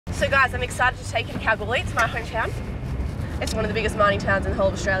So guys, I'm excited to take you to Kalgoorlie. It's my hometown. It's one of the biggest mining towns in the whole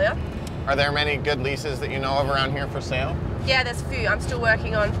of Australia. Are there many good leases that you know of around here for sale? Yeah, there's a few. I'm still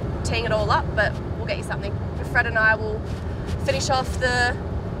working on teeing it all up, but we'll get you something. Fred and I will finish off the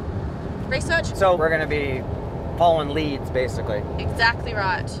research. So we're going to be following leads, basically. Exactly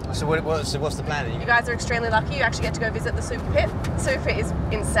right. So what's the plan? You guys are extremely lucky. You actually get to go visit the super pit. The super pit is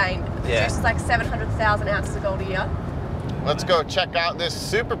insane. It produces like 700,000 ounces of gold a year. Let's go check out this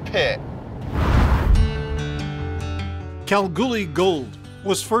super pit. Kalgoorlie gold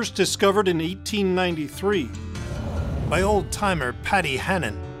was first discovered in 1893 by old-timer Paddy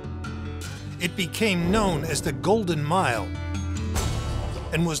Hannon. It became known as the Golden Mile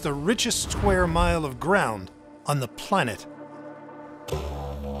and was the richest square mile of ground on the planet.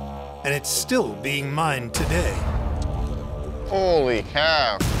 And it's still being mined today. Holy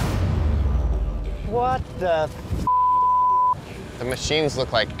cow. What the The machines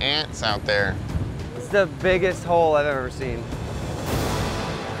look like ants out there. It's the biggest hole I've ever seen.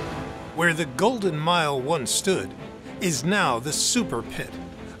 Where the Golden Mile once stood is now the Super Pit,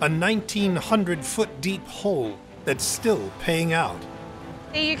 a 1,900-foot deep hole that's still paying out.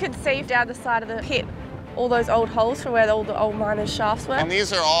 You can see down the side of the pit all those old holes from where all the old miners' shafts were. And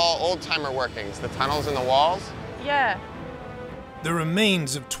these are all old-timer workings, the tunnels in the walls? Yeah. The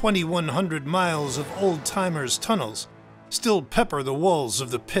remains of 2,100 miles of old-timers' tunnels still pepper the walls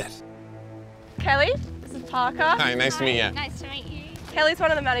of the pit. Kelly, this is Parker. Hi, nice to meet you. Nice to meet you. Kelly's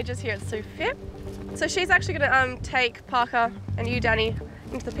one of the managers here at Super Pit. So she's actually going to take Parker and you, Danny,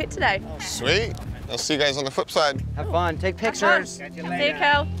 into the pit today. Sweet. I'll see you guys on the flip side. Have fun. Take pictures. See you,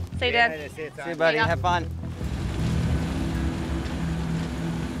 Kel. See you, Dan. See you, buddy. Have fun.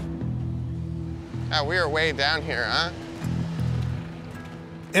 Ah, we are way down here, huh?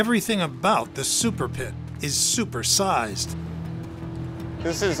 Everything about the Super Pit is super-sized.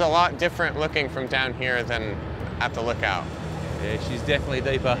 This is a lot different looking from down here than at the lookout. Yeah, she's definitely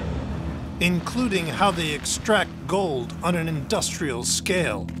deeper. Including how they extract gold on an industrial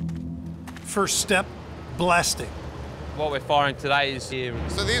scale. First step, blasting. What we're firing today is here.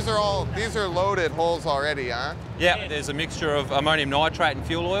 So these are loaded holes already, huh? Yeah, there's a mixture of ammonium nitrate and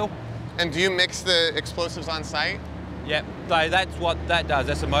fuel oil. And do you mix the explosives on site? Yep, so that's what that does.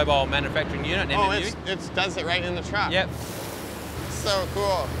 That's a mobile manufacturing unit, an Oh, MMU. it does it right in the truck? Yep. So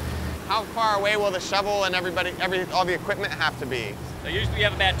cool. How far away will the shovel and all the equipment have to be? So usually we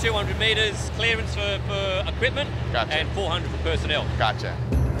have about 200 metres clearance for equipment. Gotcha. And 400 for personnel. Gotcha.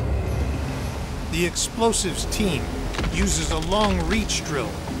 The explosives team uses a long reach drill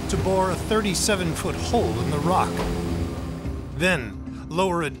to bore a 37-foot hole in the rock. Then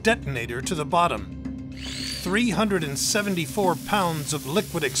lower a detonator to the bottom. 374 pounds of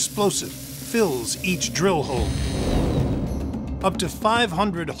liquid explosive fills each drill hole. Up to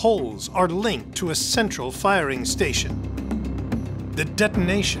 500 holes are linked to a central firing station. The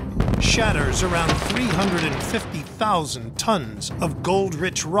detonation shatters around 350,000 tons of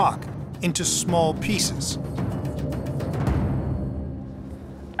gold-rich rock into small pieces.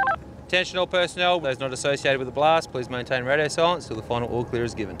 Attention all personnel, those not associated with the blast, please maintain radio silence till the final all clear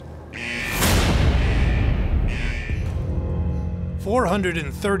is given.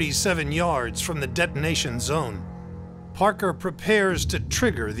 437 yards from the detonation zone, Parker prepares to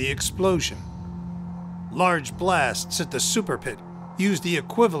trigger the explosion. Large blasts at the Super Pit use the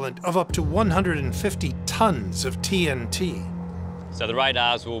equivalent of up to 150 tons of TNT. So the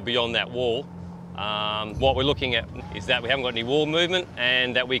radars will be on that wall. What we're looking at is that we haven't got any wall movement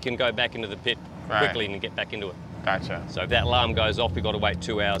and that we can go back into the pit quickly and get back into it. Gotcha. So if that alarm goes off, we've got to wait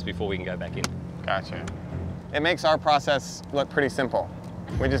 2 hours before we can go back in. Gotcha. It makes our process look pretty simple.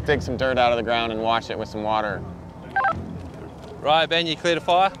 We just dig some dirt out of the ground and wash it with some water. Right, Ben, you clear to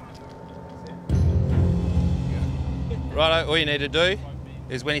fire? Righto, all you need to do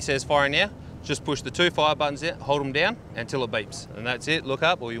is when he says firing now, just push the 2 fire buttons there, hold them down until it beeps. And that's it, look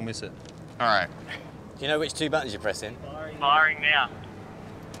up or you'll miss it. All right. Do you know which 2 buttons you're pressing? Firing now.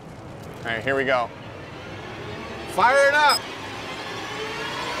 All right, here we go. Fire it up!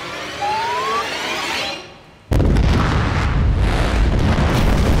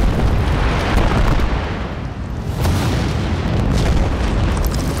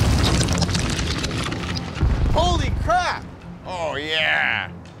 Holy crap! Oh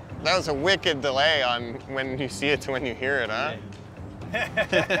yeah! That was a wicked delay on when you see it to when you hear it, huh?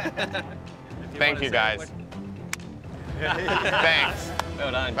 Thank you guys. Thanks.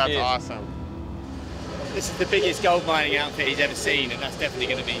 Well done. That's Cheers. awesome. This is the biggest gold mining outfit he's ever seen, and that's definitely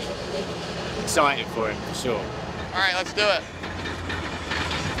going to be exciting for him, for sure. All right, let's do it.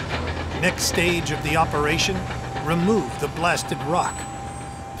 Next stage of the operation, remove the blasted rock.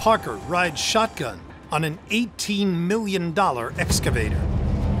 Parker rides shotgun on an $18 million excavator.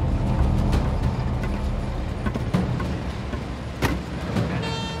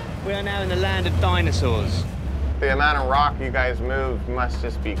 We are now in the land of dinosaurs. The amount of rock you guys move must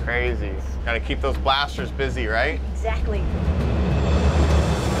just be crazy. Gotta keep those blasters busy, right? Exactly.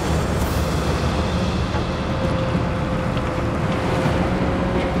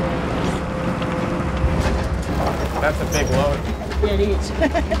 That's a big load. Yeah, it is.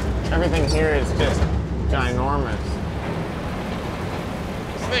 Everything here is just ginormous.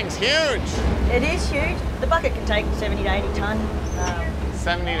 This thing's huge. It is huge. The bucket can take 70 to 80 tonne.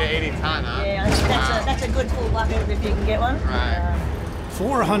 70 to 80 ton, huh? Yeah, I think that's a good full bucket if you can get one. Right.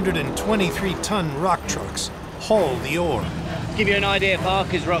 423-ton rock trucks haul the ore. To give you an idea,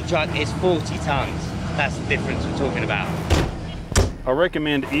 Parker's rock truck is 40 tonnes. That's the difference we're talking about. I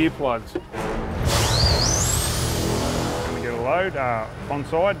recommend earplugs. Going to get a load on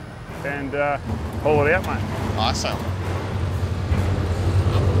side and haul it out, mate. Awesome.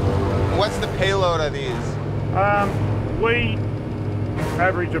 What's the payload of these? We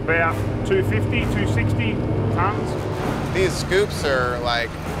average about 250, 260 tonnes. These scoops are like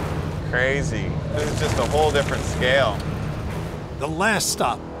crazy. This is just a whole different scale. The last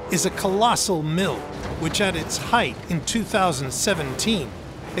stop is a colossal mill, which at its height in 2017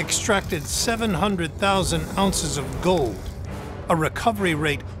 extracted 700,000 ounces of gold, a recovery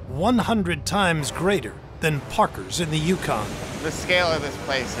rate 100 times greater than Parker's in the Yukon. The scale of this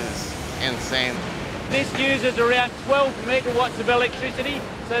place is insane. This uses around 12 megawatts of electricity,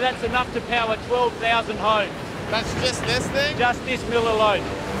 so that's enough to power 12,000 homes. That's just this thing? Just this mill alone.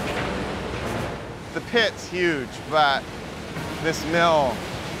 The pit's huge, but this mill,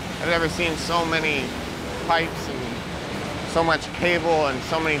 I've never seen so many pipes and so much cable and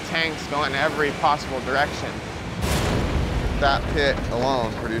so many tanks going in every possible direction. That pit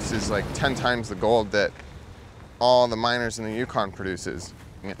alone produces like 10 times the gold that all the miners in the Yukon produces.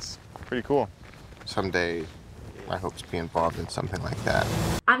 It's pretty cool. Someday, my hope's be involved in something like that.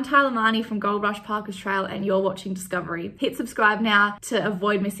 I'm Tyler Marnie from Gold Rush Parkers Trail and you're watching Discovery. Hit subscribe now to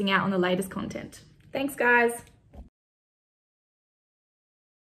avoid missing out on the latest content. Thanks guys.